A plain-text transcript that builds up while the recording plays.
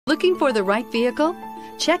Looking for the right vehicle?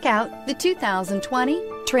 Check out the 2020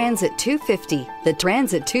 Transit 250. The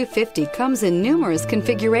Transit 250 comes in numerous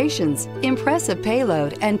configurations, impressive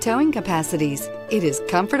payload, and towing capacities. It is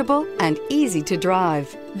comfortable and easy to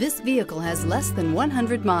drive. This vehicle has less than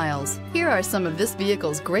 100 miles. Here are some of this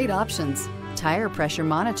vehicle's great options: tire pressure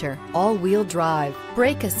monitor, all-wheel drive,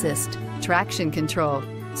 brake assist, traction control,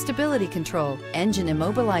 stability control, engine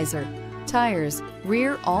immobilizer, tires,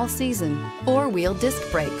 rear all-season, four-wheel disc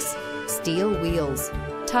brakes, steel wheels,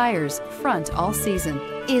 tires, front all-season.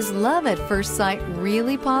 Is love at first sight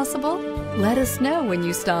really possible? Let us know when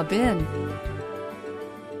you stop in.